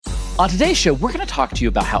On today's show, we're going to talk to you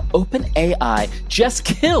about how OpenAI just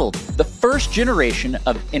killed the first generation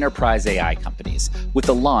of enterprise AI companies with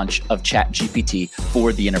the launch of ChatGPT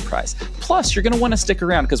for the enterprise. Plus, you're going to want to stick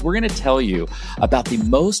around because we're going to tell you about the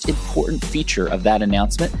most important feature of that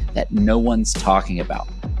announcement that no one's talking about.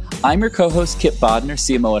 I'm your co-host, Kip Bodner,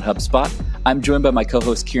 CMO at HubSpot. I'm joined by my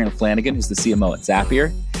co-host, Kieran Flanagan, who's the CMO at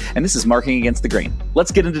Zapier. And this is Marketing Against the Grain.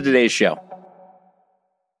 Let's get into today's show.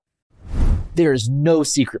 There is no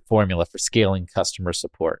secret formula for scaling customer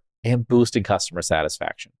support and boosting customer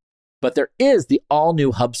satisfaction. But there is the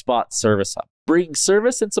all-new HubSpot Service Hub, bringing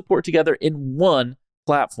service and support together in one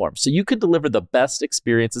platform so you can deliver the best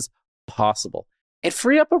experiences possible and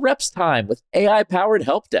free up a rep's time with AI-powered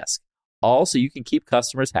help desk, all so you can keep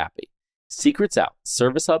customers happy. Secrets out.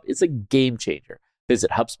 Service Hub is a game changer.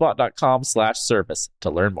 Visit HubSpot.com/service to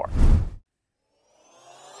learn more.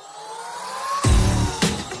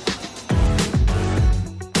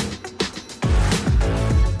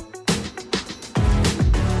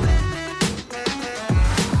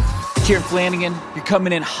 Kieran Flanagan, you're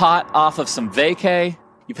coming in hot off of some vacay.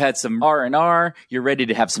 You've had some R&R. You're ready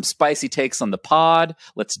to have some spicy takes on the pod.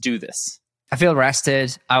 Let's do this. I feel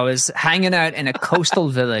rested. I was hanging out in a coastal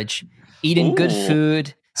village, eating good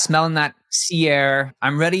food, smelling that sea air.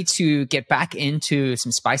 I'm ready to get back into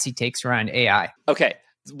some spicy takes around AI. Okay.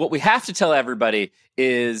 What we have to tell everybody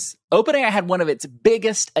is OpenAI had one of its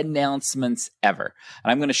biggest announcements ever.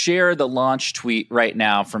 And I'm going to share the launch tweet right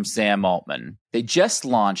now from Sam Altman. They just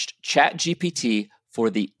launched ChatGPT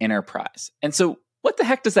for the enterprise. And so what the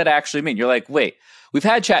heck does that actually mean? You're like, wait, we've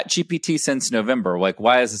had ChatGPT since November. Like,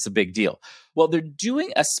 why is this a big deal? Well, they're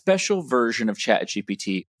doing a special version of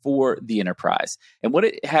ChatGPT for the enterprise. And what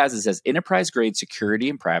it has is enterprise-grade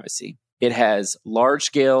security and privacy. It has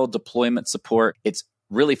large-scale deployment support. It's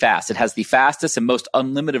really fast. It has the fastest and most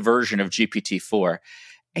unlimited version of GPT-4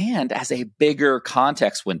 and has a bigger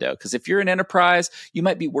context window. Because if you're an enterprise, you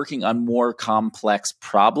might be working on more complex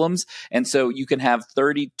problems. And so you can have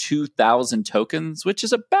 32,000 tokens, which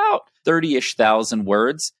is about 30-ish thousand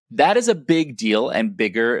words. That is a big deal and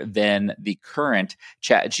bigger than the current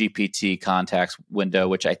ChatGPT context window,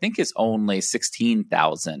 which I think is only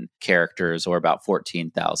 16,000 characters or about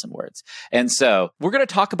 14,000 words. And so we're going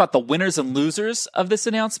to talk about the winners and losers of this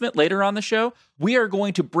announcement later on the show. We are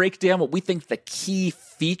going to break down what we think the key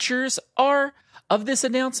features are of this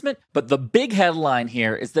announcement. But the big headline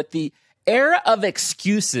here is that the era of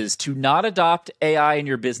excuses to not adopt AI in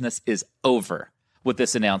your business is over with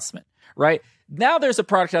this announcement, right? Now there's a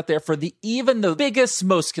product out there for even the biggest,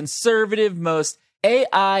 most conservative, most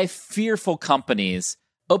AI fearful companies.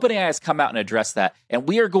 OpenAI has come out and addressed that. And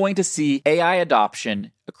we are going to see AI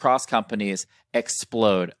adoption across companies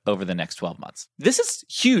explode over the next 12 months. This is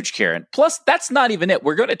huge, Kieran. Plus, that's not even it.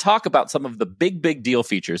 We're going to talk about some of the big deal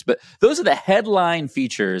features, but those are the headline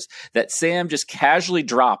features that Sam just casually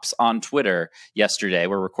drops on Twitter yesterday.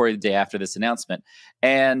 We're recording the day after this announcement.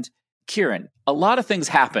 And Kieran, a lot of things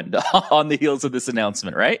happened on the heels of this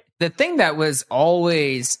announcement, right? The thing that was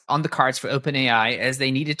always on the cards for OpenAI is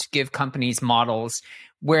they needed to give companies models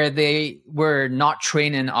where they were not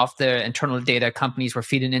training off the internal data companies were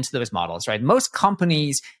feeding into those models, right? Most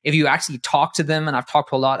companies, if you actually talk to them, and I've talked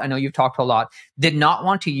to a lot, I know you've talked to a lot, did not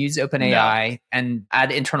want to use OpenAI and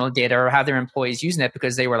add internal data or have their employees using it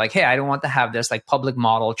because they were like, hey, I don't want to have this like public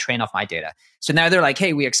model train off my data. So now they're like,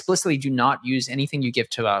 hey, we explicitly do not use anything you give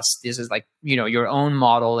to us. This is like, your own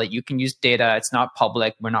model that you can use data. It's not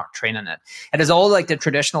public. We're not training it. It is all like the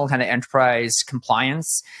traditional kind of enterprise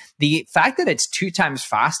compliance. The fact that it's 2 times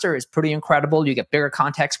faster is pretty incredible. You get bigger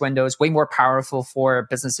context windows, way more powerful for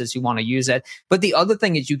businesses who want to use it. But the other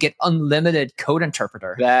thing is you get unlimited code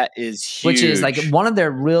interpreter. That is huge. Which is like one of their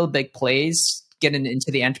real big plays getting into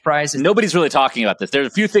the enterprise. Nobody's really talking about this. There's a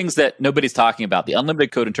few things that nobody's talking about. The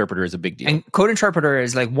unlimited code interpreter is a big deal. And code interpreter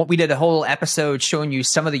is like what we did a whole episode showing you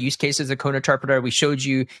some of the use cases of code interpreter. We showed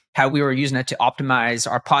you how we were using it to optimize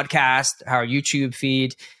our podcast, our YouTube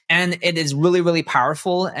feed. And it is really, really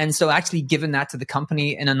powerful. And so actually giving that to the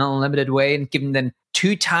company in an unlimited way and giving them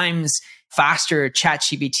 2 times faster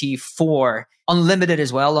ChatGPT 4, unlimited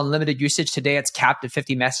as well, unlimited usage. Today it's capped at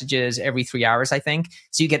 50 messages every 3 hours, I think.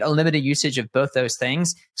 So you get unlimited usage of both those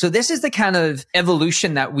things. So this is the kind of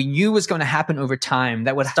evolution that we knew was going to happen over time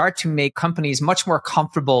that would start to make companies much more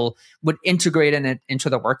comfortable with integrating it into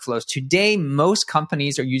the workflows. Today, most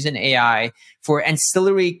companies are using AI for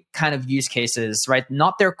ancillary kind of use cases, right?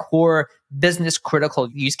 Not their core business critical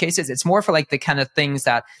use cases. It's more for like the kind of things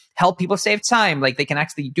that help people save time. Like they can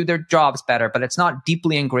actually do their jobs jobs better, but it's not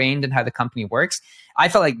deeply ingrained in how the company works. I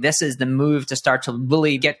feel like this is the move to start to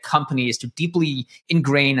really get companies to deeply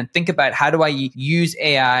ingrain and think about how do I use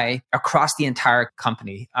AI across the entire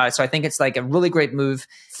company. So I think it's like a really great move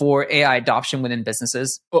for AI adoption within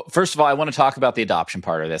businesses. Well, first of all, I want to talk about the adoption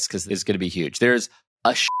part of this because it's going to be huge. There's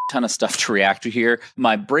a ton of stuff to react to here.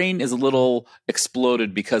 My brain is a little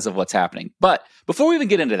exploded because of what's happening. But before we even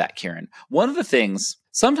get into that, Kieran, one of the things,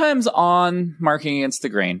 sometimes on Marking Against the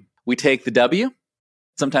Grain, we take the W,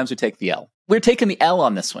 sometimes we take the L. We're taking the L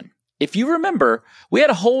on this one. If you remember, we had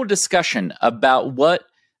a whole discussion about what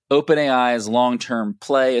OpenAI's long-term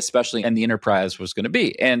play, especially in the enterprise, was going to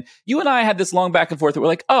be. And you and I had this long back and forth that we're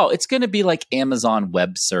like, oh, it's going to be like Amazon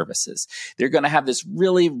Web Services. They're going to have this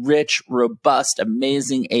really rich, robust,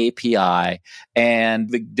 amazing API. And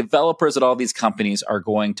the developers at all these companies are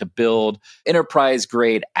going to build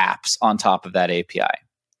enterprise-grade apps on top of that API.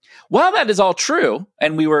 While that is all true,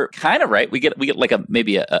 and we were kind of right, we get like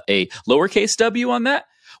maybe a lowercase w on that.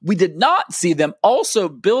 We did not see them also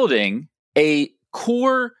building a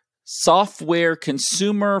core software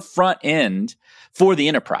consumer front end for the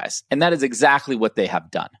enterprise. And that is exactly what they have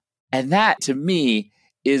done. And that, to me,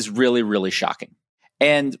 is really, really shocking.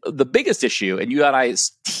 And the biggest issue, and you and I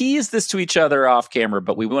teased this to each other off camera,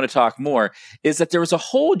 but we want to talk more, is that there was a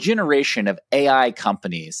whole generation of AI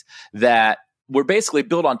companies that were basically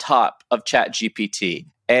built on top of ChatGPT.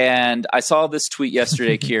 And I saw this tweet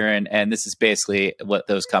yesterday, Kieran, and this is basically what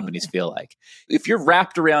those companies feel like. If you're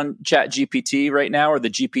wrapped around ChatGPT right now or the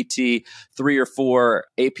GPT 3 or 4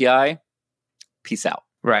 API, peace out.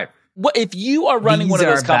 Right. What if you are running one of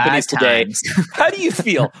those companies today? How do you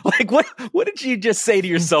feel? Like, what did you just say to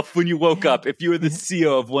yourself when you woke up if you were the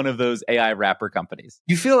CEO of one of those AI wrapper companies?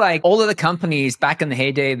 You feel like all of the companies back in the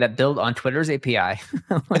heyday that built on Twitter's API,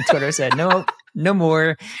 when Twitter said, no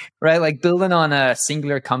more, right? Like building on a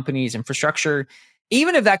singular company's infrastructure.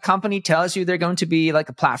 Even if that company tells you they're going to be like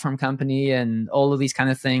a platform company and all of these kind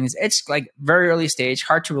of things, it's like very early stage,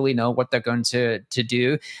 hard to really know what they're going to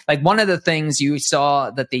do. Like one of the things you saw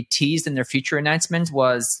that they teased in their future announcements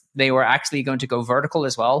was they were actually going to go vertical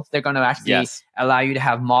as well. They're going to actually allow you to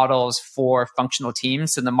have models for functional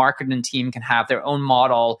teams. So the marketing team can have their own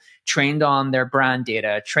model trained on their brand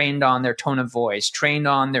data, trained on their tone of voice, trained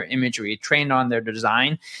on their imagery, trained on their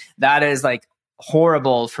design. That is like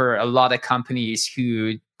horrible for a lot of companies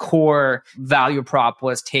who core value prop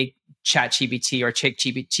was take ChatGPT or take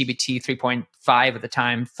GPT 3.5 at the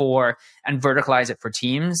time and verticalize it for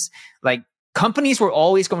teams. Like companies were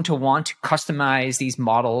always going to want to customize these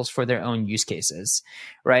models for their own use cases,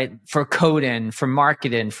 right? For coding, for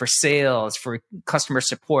marketing, for sales, for customer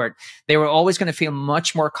support. They were always going to feel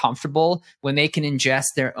much more comfortable when they can ingest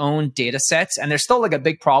their own data sets. And there's still like a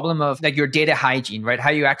big problem of like your data hygiene, right?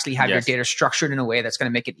 How you actually have your data structured in a way that's going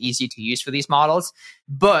to make it easy to use for these models.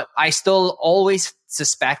 But I still always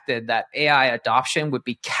suspected that AI adoption would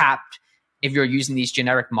be capped if you're using these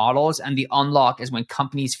generic models. And the unlock is when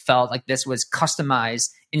companies felt like this was customized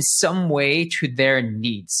in some way to their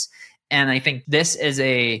needs. And I think this is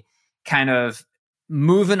a kind of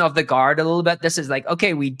moving of the guard a little bit. This is like,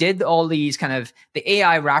 okay, we did all these kind of, the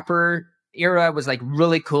AI wrapper era was like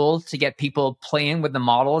really cool to get people playing with the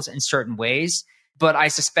models in certain ways. But I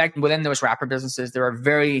suspect within those wrapper businesses, there are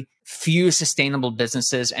very few sustainable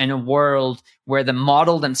businesses in a world where the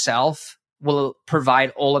model themselves will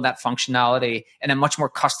provide all of that functionality in a much more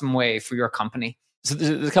custom way for your company. So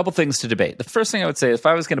there's a couple things to debate. The first thing I would say, if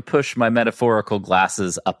I was going to push my metaphorical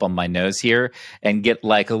glasses up on my nose here and get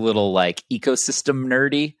like a little like ecosystem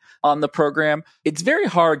nerdy on the program, it's very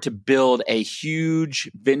hard to build a huge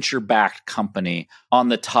venture-backed company on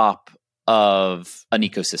the top of an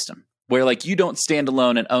ecosystem where like you don't stand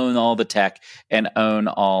alone and own all the tech and own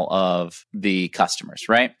all of the customers,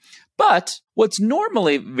 right? But what's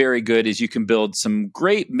normally very good is you can build some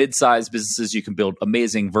great mid-sized businesses. You can build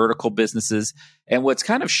amazing vertical businesses. And what's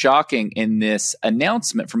kind of shocking in this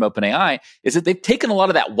announcement from OpenAI is that they've taken a lot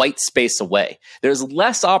of that white space away. There's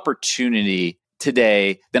less opportunity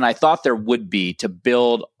today than I thought there would be to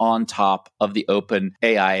build on top of the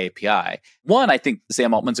OpenAI API. One, I think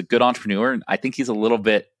Sam Altman's a good entrepreneur, and I think he's a little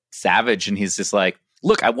bit savage, and he's just like,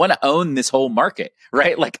 look, I want to own this whole market,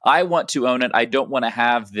 right? Like I want to own it. I don't want to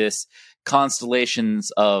have this constellations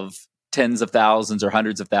of tens of thousands or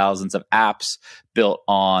hundreds of thousands of apps built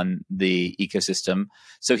on the ecosystem.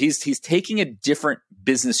 So he's taking a different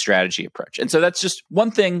business strategy approach. And so that's just one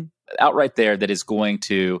thing outright there that is going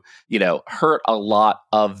to, hurt a lot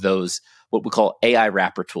of those what we call AI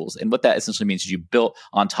wrapper tools. And what that essentially means is you built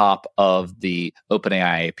on top of the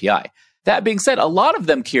OpenAI API. That being said, a lot of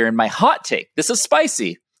them, Kieran, my hot take, this is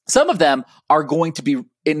spicy. Some of them are going to be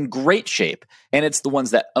in great shape, and it's the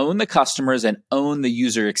ones that own the customers and own the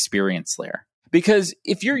user experience layer. Because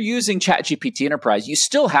if you're using ChatGPT Enterprise, you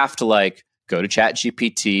still have to go to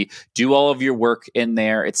ChatGPT, do all of your work in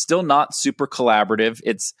there. It's still not super collaborative.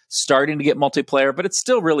 It's starting to get multiplayer, but it's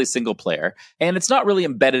still really single player. And it's not really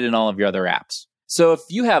embedded in all of your other apps. So if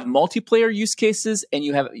you have multiplayer use cases and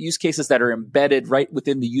you have use cases that are embedded right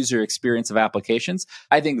within the user experience of applications,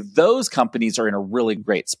 I think those companies are in a really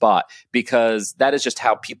great spot because that is just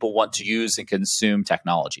how people want to use and consume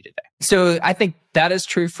technology today. So I think that is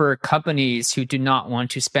true for companies who do not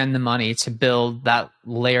want to spend the money to build that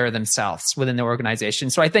layer themselves within their organization.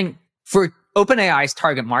 So I think for OpenAI's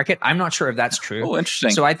target market, I'm not sure if that's true. Oh, interesting.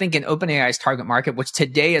 So I think in OpenAI's target market, which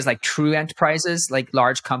today is true enterprises,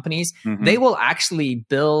 large companies, they will actually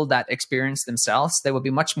build that experience themselves. They will be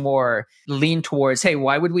much more lean towards, hey,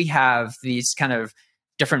 why would we have these kind of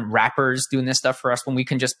different wrappers doing this stuff for us when we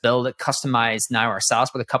can just build it customized now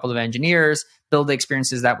ourselves with a couple of engineers, build the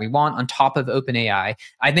experiences that we want on top of OpenAI.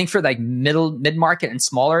 I think for mid-market and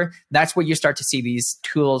smaller, that's where you start to see these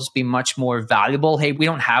tools be much more valuable. Hey, we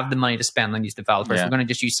don't have the money to spend on these developers. We're going to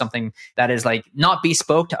just use something that is not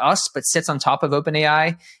bespoke to us, but sits on top of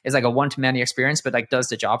OpenAI, is a one-to-many experience, but does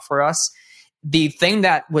the job for us. The thing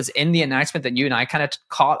that was in the announcement that you and I kind of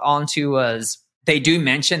caught onto was they do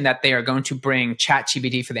mention that they are going to bring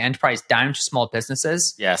ChatGPT for the enterprise down to small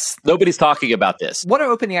businesses. Yes. Nobody's talking about this. What are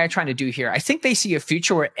OpenAI trying to do here? I think they see a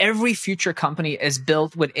future where every future company is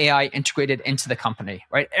built with AI integrated into the company,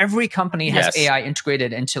 right? Every company has AI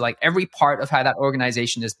integrated into every part of how that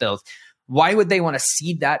organization is built. Why would they want to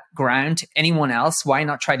cede that ground to anyone else? Why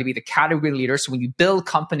not try to be the category leader? So when you build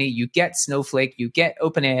company, you get Snowflake, you get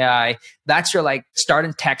OpenAI. That's your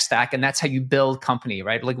starting tech stack, and that's how you build company,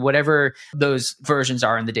 right? Whatever those versions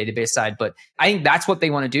are on the database side. But I think that's what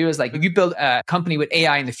they want to do is if you build a company with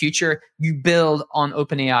AI in the future, you build on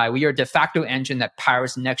OpenAI. We are a de facto engine that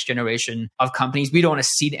powers the next generation of companies. We don't want to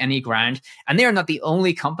cede any ground. And they are not the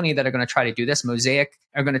only company that are going to try to do this. Mosaic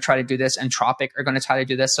are going to try to do this. Anthropic are going to try to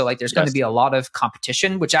do this. So there's going to be a lot of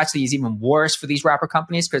competition, which actually is even worse for these wrapper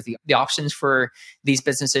companies because the options for these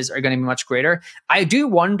businesses are going to be much greater. I do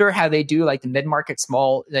wonder how they do the mid-market,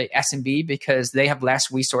 small, the SMB, because they have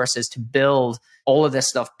less resources to build all of this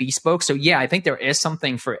stuff bespoke. So yeah, I think there is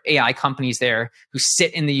something for AI companies there who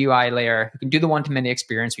sit in the UI layer, who can do the one-to-many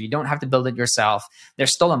experience where you don't have to build it yourself.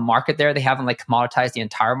 There's still a market there. They haven't commoditized the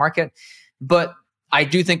entire market. But I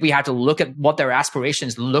do think we have to look at what their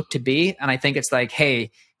aspirations look to be. And I think it's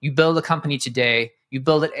hey, you build a company today, you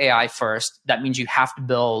build it AI first. That means you have to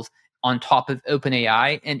build on top of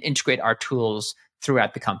OpenAI and integrate our tools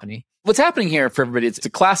throughout the company. What's happening here for everybody, it's a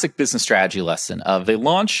classic business strategy lesson of they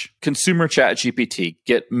launch consumer ChatGPT,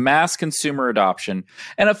 get mass consumer adoption,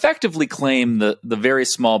 and effectively claim the very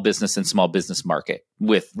small business and small business market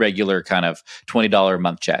with regular kind of $20 a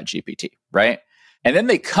month ChatGPT, right? And then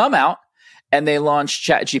they come out and they launched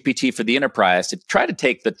ChatGPT for the enterprise to try to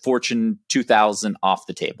take the Fortune 2000 off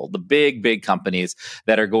the table, the big companies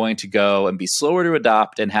that are going to go and be slower to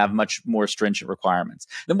adopt and have much more stringent requirements.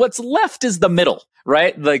 Then what's left is the middle,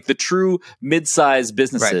 right? The true mid-sized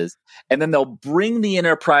businesses. Right. And then they'll bring the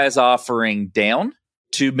enterprise offering down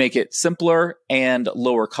to make it simpler and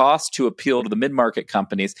lower cost to appeal to the mid-market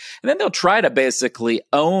companies. And then they'll try to basically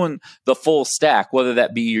own the full stack, whether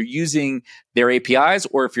that be you're using their APIs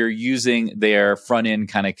or if you're using their front-end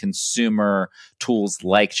kind of consumer tools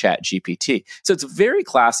like ChatGPT. So it's a very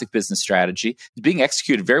classic business strategy. It's being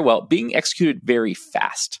executed very well, being executed very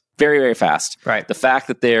fast, very fast. Right. The fact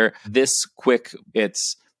that they're this quick,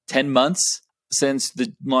 it's 10 months since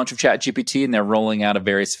the launch of ChatGPT and they're rolling out a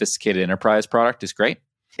very sophisticated enterprise product is great.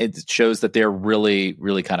 It shows that they're really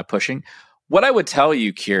kind of pushing. What I would tell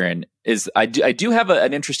you, Kieran, is I do have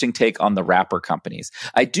an interesting take on the wrapper companies.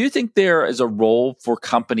 I do think there is a role for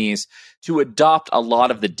companies to adopt a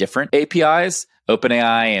lot of the different APIs,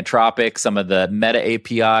 OpenAI, Anthropic, some of the meta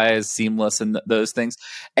APIs, Seamless, and those things,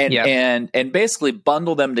 and basically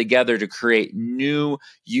bundle them together to create new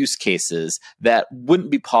use cases that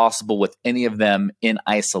wouldn't be possible with any of them in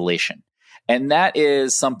isolation. And that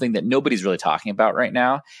is something that nobody's really talking about right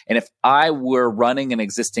now. And if I were running an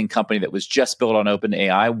existing company that was just built on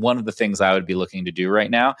OpenAI, one of the things I would be looking to do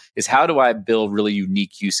right now is how do I build really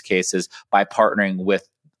unique use cases by partnering with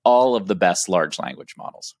all of the best large language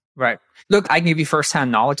models. Right. Look, I can give you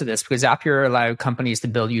firsthand knowledge of this because Zapier allowed companies to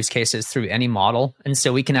build use cases through any model. And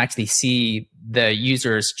so we can actually see the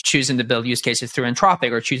users choosing to build use cases through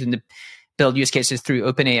Anthropic or choosing to build use cases through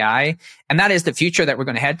OpenAI. And that is the future that we're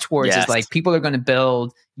going to head towards is people are going to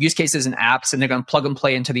build use cases and apps and they're going to plug and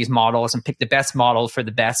play into these models and pick the best model for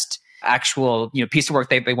the best actual, piece of work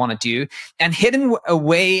they want to do. And hidden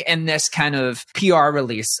away in this kind of PR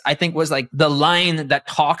release, I think was like the line that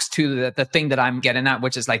talks to the thing that I'm getting at,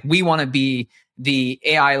 which is like, we want to be the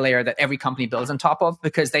AI layer that every company builds on top of,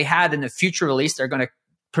 because they had in the future release, they're going to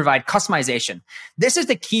provide customization. This is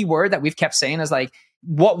the key word that we've kept saying, is like,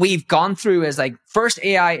 what we've gone through is like, first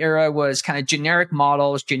AI era was kind of generic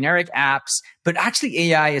models, generic apps, but actually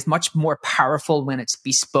AI is much more powerful when it's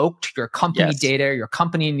bespoke to your company data, your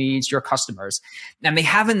company needs, your customers. And they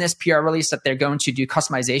have in this PR release that they're going to do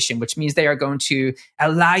customization, which means they are going to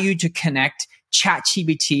allow you to connect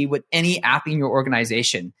ChatGPT with any app in your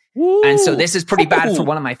organization. Ooh. And so this is pretty bad for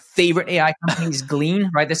one of my favorite AI companies,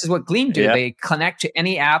 Glean, right? This is what Glean do. Yeah. They connect to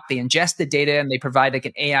any app, they ingest the data, and they provide like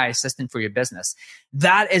an AI assistant for your business.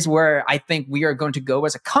 That is where I think we are going to go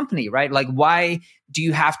as a company, right? Like, why do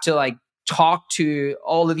you have to like talk to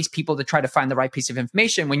all of these people to try to find the right piece of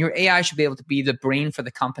information when your AI should be able to be the brain for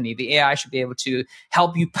the company? The AI should be able to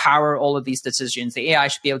help you power all of these decisions. The AI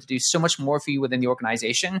should be able to do so much more for you within the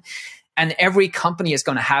organization. And every company is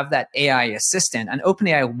going to have that AI assistant. And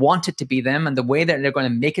OpenAI want it to be them. And the way that they're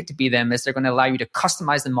going to make it to be them is they're going to allow you to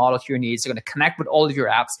customize the model to your needs. They're going to connect with all of your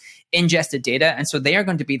apps, ingest the data. And so they are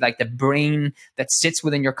going to be like the brain that sits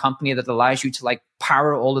within your company that allows you to like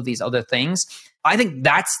power all of these other things. I think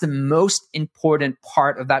that's the most important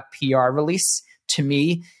part of that PR release to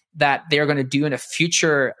me, that they're going to do in a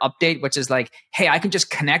future update, which is like, hey, I can just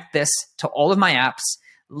connect this to all of my apps,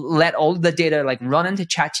 let all of the data like run into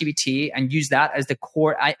ChatGPT and use that as the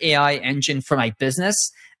core AI engine for my business.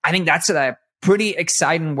 I think that's a pretty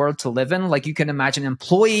exciting world to live in. Like, you can imagine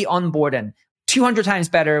employee onboarding 200 times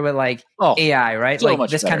better with like AI, right? So like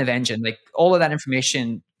this kind of engine, like all of that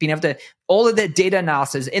information, being able to, all of the data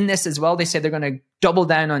analysis in this as well. They say they're going to double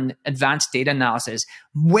down on advanced data analysis,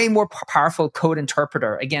 way more powerful code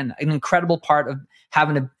interpreter. Again, an incredible part of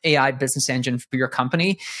having an AI business engine for your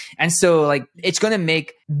company. And so like, it's going to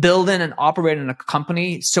make building and operating a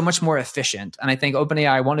company so much more efficient. And I think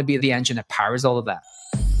OpenAI want to be the engine that powers all of that.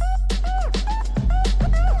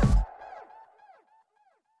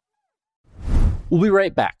 We'll be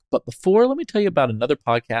right back. But before, let me tell you about another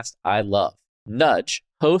podcast I love. Nudge,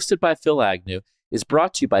 hosted by Phil Agnew, is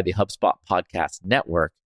brought to you by the HubSpot Podcast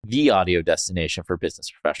Network, the audio destination for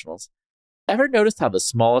business professionals. Ever noticed how the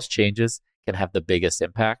smallest changes can have the biggest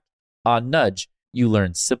impact? On Nudge, you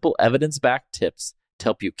learn simple evidence-backed tips to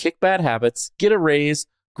help you kick bad habits, get a raise,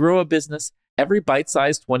 grow a business. Every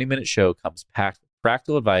bite-sized 20-minute show comes packed with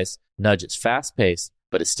practical advice. Nudge is fast-paced,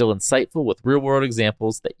 but is still insightful with real-world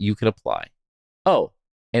examples that you can apply. Oh,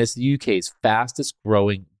 and it's the UK's fastest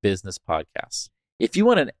growing business podcast. If you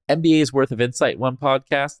want an MBA's worth of insight in one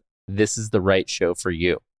podcast, this is the right show for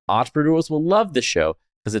you. Entrepreneurs will love the show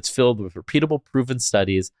because it's filled with repeatable, proven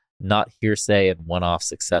studies, not hearsay and one-off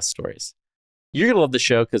success stories. You're going to love the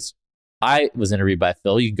show because I was interviewed by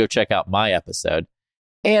Phil. You can go check out my episode.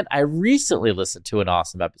 And I recently listened to an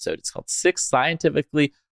awesome episode. It's called 6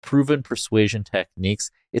 Scientifically Proven Persuasion Techniques.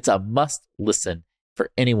 It's a must listen for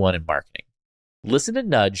anyone in marketing. Listen to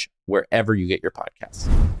Nudge wherever you get your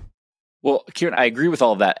podcasts. Well, Kieran, I agree with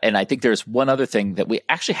all of that. And I think there's one other thing that we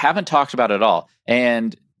actually haven't talked about at all.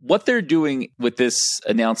 And what they're doing with this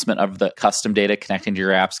announcement of the custom data connecting to your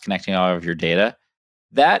apps, connecting all of your data,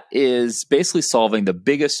 that is basically solving the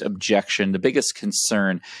biggest objection, the biggest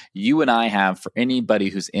concern you and I have for anybody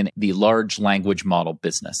who's in the large language model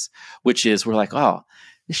business, which is we're like, oh,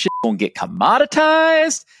 this shit won't get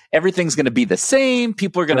commoditized. Everything's going to be the same.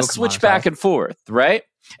 People are going to switch back and forth, right?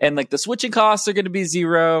 And like the switching costs are going to be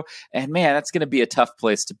zero. And man, that's going to be a tough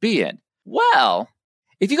place to be in. Well,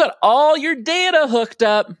 if you got all your data hooked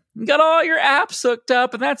up, you got all your apps hooked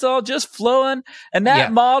up, and that's all just flowing, and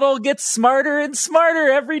that model gets smarter and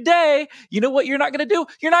smarter every day, you know what you're not going to do?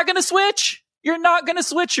 You're not going to switch. You're not going to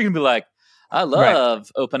switch. You're going to be like, I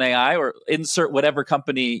love OpenAI, or insert whatever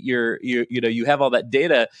company you have all that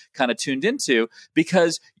data kind of tuned into,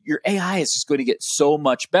 because your AI is just going to get so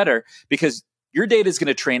much better because your data is going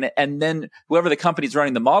to train it, and then whoever the company's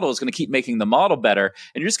running the model is going to keep making the model better,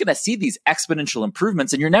 and you're just going to see these exponential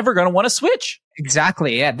improvements, and you're never going to want to switch.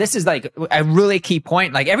 Exactly. Yeah, this is like a really key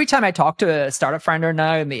point. Like every time I talk to a startup founder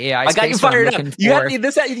now in the AI space, I got you fired up.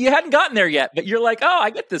 You hadn't gotten there yet, but you're like, oh,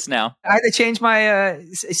 I get this now. I had to change my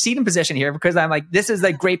seating position here because I'm like, this is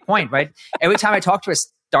a great point, right? Every time I talk to a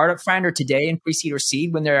startup founder today in pre-seed or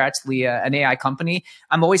seed, when they're actually an AI company,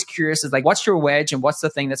 I'm always curious is like, what's your wedge and what's the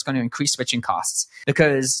thing that's going to increase switching costs?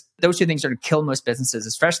 Because those two things are going to kill most businesses,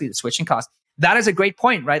 especially the switching costs. That is a great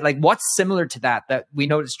point, right? Like what's similar to that we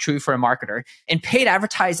know is true for a marketer? In paid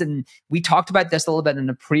advertising, we talked about this a little bit in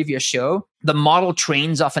the previous show. The model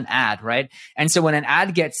trains off an ad, right? And so when an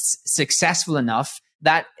ad gets successful enough,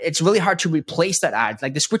 that it's really hard to replace that ad.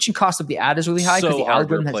 Like the switching cost of the ad is really high because the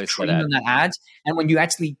algorithm has trained on that ad. And when you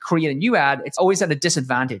actually create a new ad, it's always at a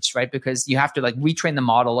disadvantage, right? Because you have to like retrain the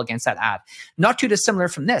model against that ad. Not too dissimilar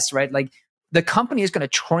from this, right? Like the company is going to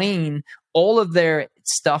train all of their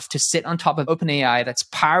stuff to sit on top of OpenAI that's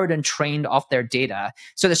powered and trained off their data.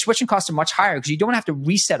 So the switching costs are much higher because you don't have to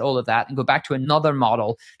reset all of that and go back to another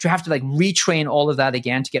model to have to like retrain all of that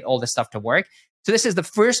again to get all this stuff to work. So this is the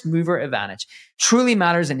first mover advantage. Truly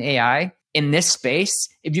matters in AI in this space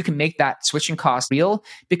if you can make that switching cost real,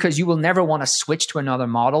 because you will never want to switch to another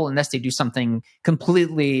model unless they do something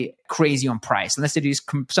completely crazy on price, unless they do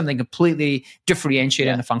something completely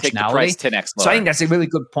differentiated in the functionality. Take the price 10x lower. So I think that's a really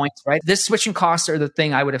good point, right? This switching costs are the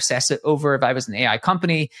thing I would obsess it over if I was an AI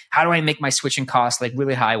company. How do I make my switching costs like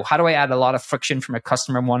really high? How do I add a lot of friction from a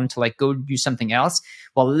customer wanting to like go do something else?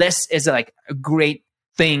 Well, this is like a great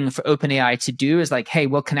thing for OpenAI to do is like, hey,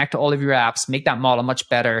 we'll connect to all of your apps, make that model much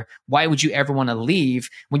better. Why would you ever want to leave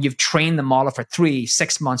when you've trained the model for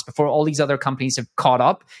 3-6 months before all these other companies have caught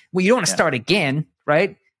up? Well, you don't want to start again,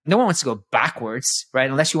 right? No one wants to go backwards, right?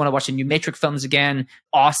 Unless you want to watch the new Matrix films again.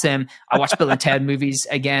 Awesome. I watched Bill and Ted movies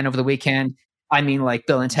again over the weekend. I mean, like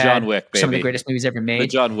Bill and Ted, John Wick, baby. Some of the greatest movies ever made. The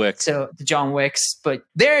John Wick. So the John Wicks. But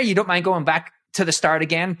there, you don't mind going back to the start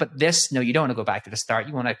again. But this, no, you don't want to go back to the start.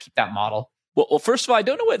 You want to keep that model. Well, first of all, I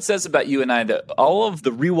don't know what it says about you and I that all of the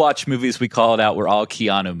rewatch movies we called out were all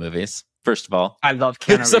Keanu movies. First of all, I love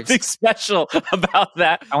Keanu There's something special about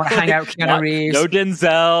that. I want to hang out with Keanu Reeves. No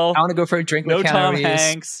Denzel. I want to go for a drink with Keanu Tom Reeves.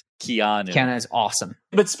 Hanks. Keanu is awesome.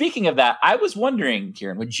 But speaking of that, I was wondering,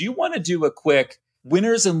 Kieran, would you want to do a quick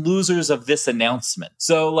winners and losers of this announcement?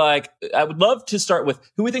 So, like, I would love to start with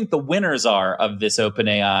who we think the winners are of this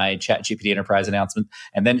OpenAI ChatGPT Enterprise announcement,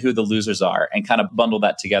 and then who the losers are, and kind of bundle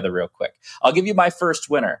that together real quick. I'll give you my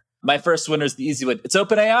first winner. My first winner is the easy one. It's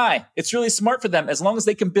OpenAI. It's really smart for them. As long as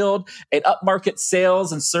they can build an upmarket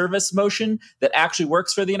sales and service motion that actually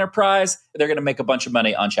works for the enterprise, they're going to make a bunch of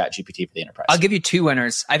money on ChatGPT for the enterprise. I'll give you two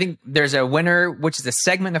winners. I think there's a winner, which is a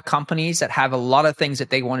segment of companies that have a lot of things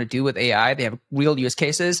that they want to do with AI. They have real use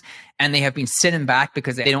cases, and they have been sitting back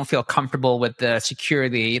because they don't feel comfortable with the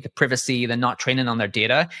security, the privacy, the not training on their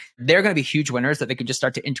data. They're going to be huge winners that they can just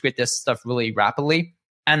start to integrate this stuff really rapidly.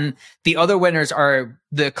 And the other winners are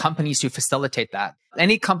the companies who facilitate that.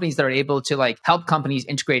 Any companies that are able to like help companies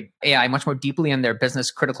integrate AI much more deeply in their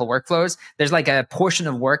business critical workflows, there's like a portion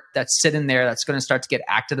of work that's sitting there that's going to start to get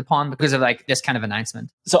acted upon because of like this kind of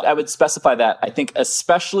announcement. So I would specify that. I think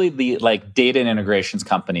especially the like data and integrations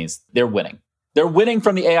companies, they're winning. They're winning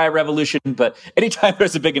from the AI revolution, but anytime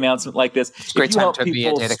there's a big announcement like this, if you help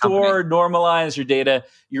people store, normalize your data,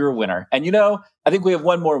 you're a winner. And you know, I think we have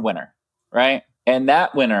one more winner, right? And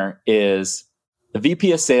that winner is the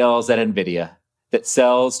VP of sales at NVIDIA that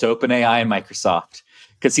sells to OpenAI and Microsoft.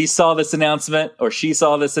 Because he saw this announcement, or she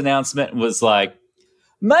saw this announcement, and was like,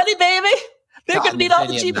 money, baby! They're going to need all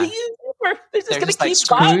the GPUs. They're just going to keep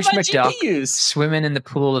buying my GPUs. Swimming in the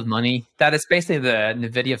pool of money. That is basically the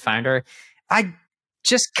NVIDIA founder. I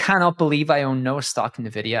just cannot believe I own no stock in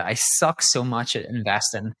NVIDIA. I suck so much at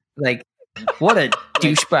investing. Like, what a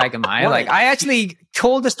douchebag am I? Like, I actually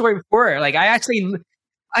told the story before. Like, I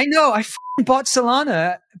know, I bought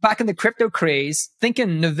Solana back in the crypto craze,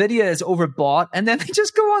 thinking NVIDIA is overbought. And then they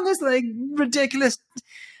just go on this like ridiculous.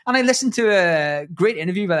 And I listened to a great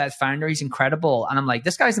interview by that founder. He's incredible. And I'm like,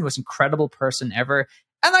 this guy's the most incredible person ever.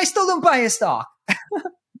 And I still don't buy his stock.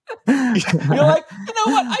 You're like, you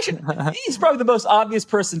know what? He's probably the most obvious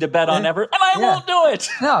person to bet on ever. And I won't do it.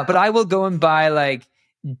 No, but I will go and buy like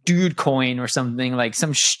dude coin or something, like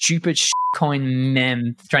some stupid coin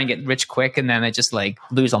meme, try and get rich quick, and then I just like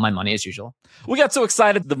lose all my money as usual. We got so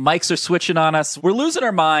excited the mics are switching on us. We're losing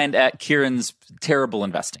our mind at Kieran's terrible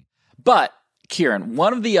investing. But Kieran,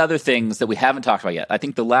 one of the other things that we haven't talked about yet, I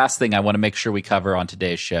think the last thing I want to make sure we cover on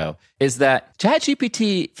today's show is that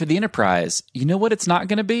ChatGPT for the enterprise, you know what it's not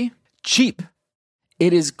going to be? Cheap.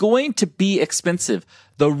 It is going to be expensive.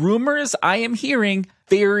 The rumors I am hearing,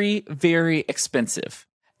 very, very expensive.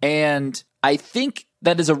 And I think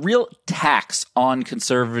that is a real tax on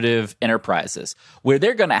conservative enterprises where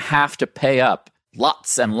they're going to have to pay up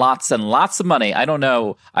lots and lots and lots of money. I don't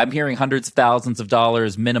know. I'm hearing hundreds of thousands of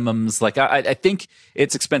dollars minimums. Like I think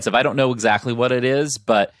it's expensive. I don't know exactly what it is,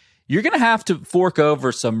 but you're going to have to fork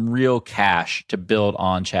over some real cash to build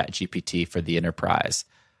on ChatGPT for the enterprise.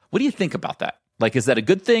 What do you think about that? Like, is that a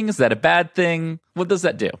good thing? Is that a bad thing? What does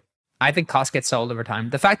that do? I think costs get solved over time.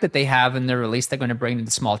 The fact that they have in their release, they're going to bring in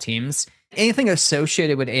the small teams. Anything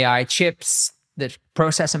associated with AI, chips, the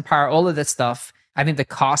processing power, all of this stuff, I think the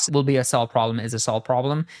cost will be a solved problem, is a solved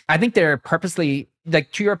problem. I think they're purposely,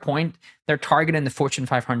 like to your point, they're targeting the Fortune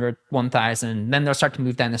 500, 1,000, then they'll start to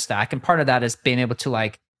move down the stack. And part of that is being able to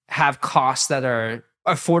like have costs that are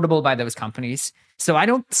affordable by those companies. So I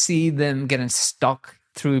don't see them getting stuck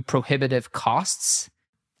through prohibitive costs.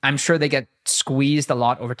 I'm sure they get squeezed a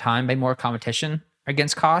lot over time by more competition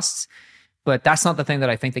against costs. But that's not the thing that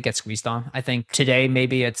I think they get squeezed on. I think today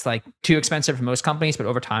maybe it's like too expensive for most companies, but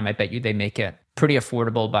over time, I bet you they make it pretty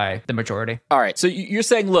affordable by the majority. All right. So you're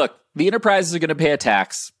saying, look, the enterprises are going to pay a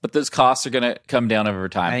tax, but those costs are going to come down over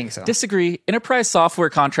time. I think so. Disagree. Enterprise software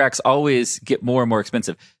contracts always get more and more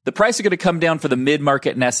expensive. The price are going to come down for the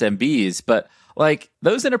mid-market and SMBs, but like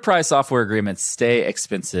those enterprise software agreements stay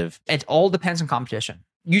expensive. It all depends on competition.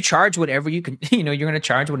 You charge whatever you can, you're going to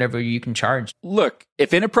charge whatever you can charge. Look,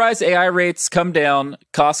 if enterprise AI rates come down,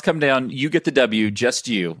 costs come down, you get the W, just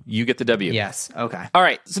you get the W. Yes. Okay. All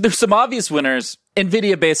right. So there's some obvious winners.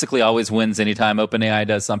 NVIDIA basically always wins anytime OpenAI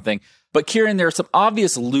does something. But Kieran, there are some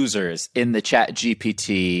obvious losers in the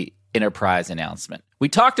ChatGPT enterprise announcement. We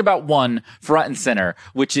talked about one front and center,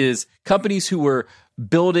 which is companies who were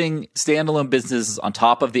building standalone businesses on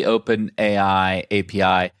top of the OpenAI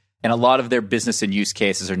API. And a lot of their business and use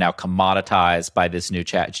cases are now commoditized by this new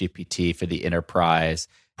ChatGPT for the enterprise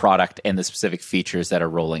product and the specific features that are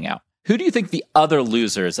rolling out. Who do you think the other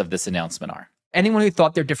losers of this announcement are? Anyone who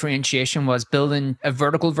thought their differentiation was building a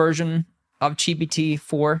vertical version of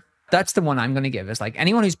GPT-4, that's the one I'm going to give. Is like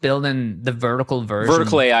anyone who's building the vertical version.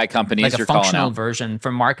 Vertical AI companies, like you're a functional calling out. version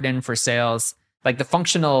for marketing, for sales. Like the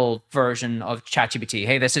functional version of ChatGPT.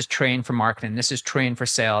 Hey, this is trained for marketing. This is trained for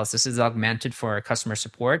sales. This is augmented for customer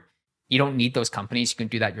support. You don't need those companies. You can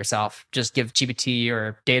do that yourself. Just give GPT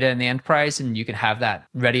or data in the enterprise and you can have that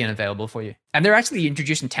ready and available for you. And they're actually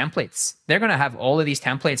introducing templates. They're going to have all of these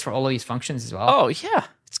templates for all of these functions as well. Oh, yeah.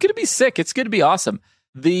 It's going to be sick. It's going to be awesome.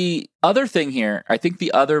 The other thing here, I think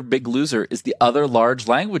the other big loser is the other large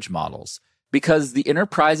language models, because the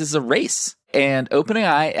enterprise is a race. And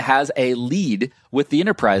OpenAI has a lead with the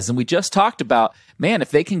enterprise. And we just talked about, man,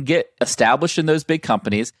 if they can get established in those big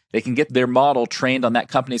companies, they can get their model trained on that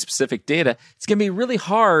company's specific data, it's going to be really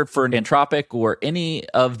hard for Anthropic or any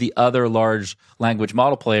of the other large language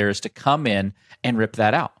model players to come in and rip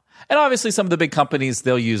that out. And obviously, some of the big companies,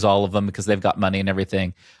 they'll use all of them because they've got money and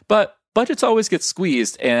everything. But budgets always get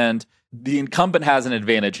squeezed, and the incumbent has an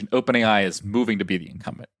advantage, and OpenAI is moving to be the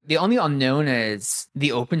incumbent. The only unknown is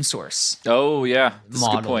the open source. Oh, yeah. That's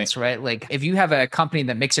models, a good point. Right? Like if you have a company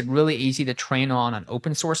that makes it really easy to train on an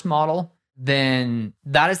open source model, then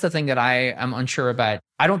that is the thing that I am unsure about.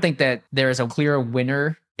 I don't think that there is a clear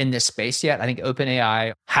winner in this space yet. I think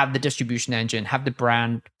OpenAI have the distribution engine, have the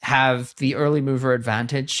brand, have the early mover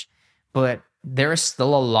advantage, but there is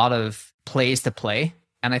still a lot of plays to play.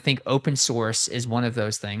 And I think open source is one of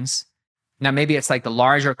those things. Now, maybe it's like the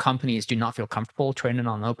larger companies do not feel comfortable training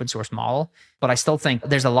on an open source model, but I still think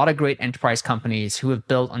there's a lot of great enterprise companies who have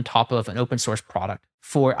built on top of an open source product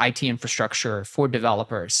for IT infrastructure, for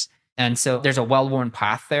developers. And so there's a well-worn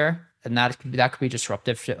path there, and that could be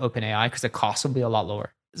disruptive to OpenAI because the cost will be a lot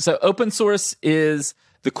lower. So open source is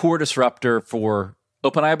the core disruptor for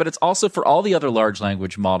OpenAI, but it's also for all the other large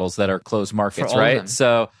language models that are closed markets, right?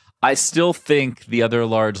 So I still think the other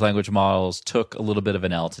large language models took a little bit of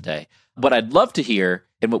an L today. What I'd love to hear,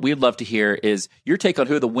 and what we'd love to hear, is your take on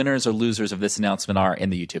who the winners or losers of this announcement are in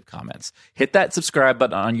the YouTube comments. Hit that subscribe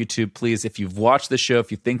button on YouTube, please. If you've watched the show,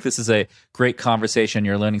 if you think this is a great conversation,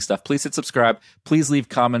 you're learning stuff, please hit subscribe. Please leave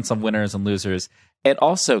comments on winners and losers. And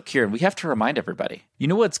also, Kieran, we have to remind everybody, you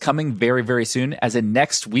know what's coming very, very soon? As in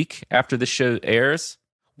next week after the show airs,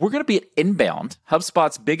 we're going to be at Inbound,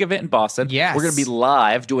 HubSpot's big event in Boston. Yes. We're going to be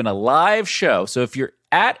live, doing a live show. So if you're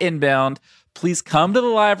at Inbound, please come to the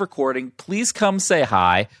live recording. Please come say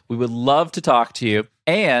hi. We would love to talk to you.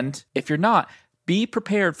 And if you're not, be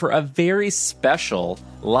prepared for a very special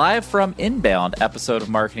live from Inbound episode of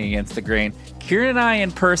Marketing Against the Grain. Kieran and I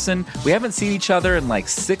in person. We haven't seen each other in like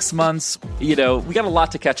 6 months. You know, we got a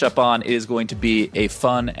lot to catch up on. It is going to be a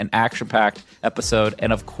fun and action-packed episode.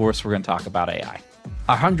 And of course, we're going to talk about AI.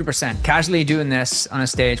 100%. Casually doing this on a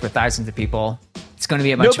stage with thousands of people. It's going to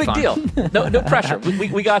be a bunch of fun. No big deal. No pressure.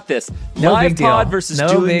 We got this. No Live big deal. pod versus No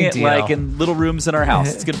doing big it deal. like in little rooms in our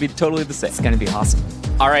house. It's going to be totally the same. It's going to be awesome.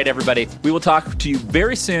 All right, everybody. We will talk to you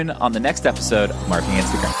very soon on the next episode of Marketing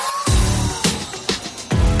Against the Grain.